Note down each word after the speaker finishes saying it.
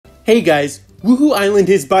Hey guys, Wuhu Island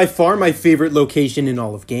is by far my favorite location in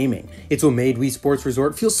all of gaming. It's what made Wii Sports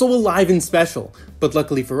Resort feel so alive and special. But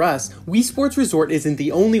luckily for us, Wii Sports Resort isn't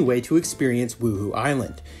the only way to experience Wuhu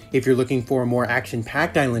Island. If you're looking for a more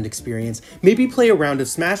action-packed island experience, maybe play a round of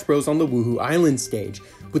Smash Bros on the Wuhu Island stage.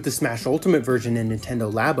 With the Smash Ultimate version and Nintendo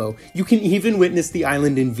Labo, you can even witness the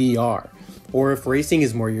island in VR. Or if racing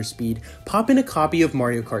is more your speed, pop in a copy of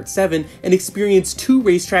Mario Kart 7 and experience 2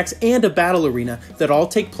 racetracks and a battle arena that all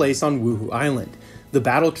take place on Wuhu Island. The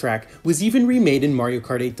battle track was even remade in Mario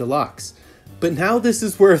Kart 8 Deluxe. But now this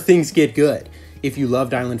is where things get good. If you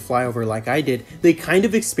loved Island Flyover like I did, they kind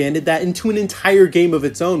of expanded that into an entire game of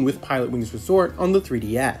its own with Pilot Wings Resort on the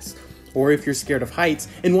 3DS. Or if you're scared of heights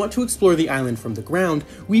and want to explore the island from the ground,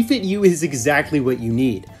 Wii Fit U is exactly what you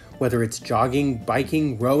need. Whether it's jogging,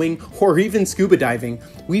 biking, rowing, or even scuba diving,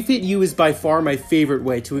 Wii Fit U is by far my favorite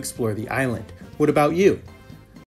way to explore the island. What about you?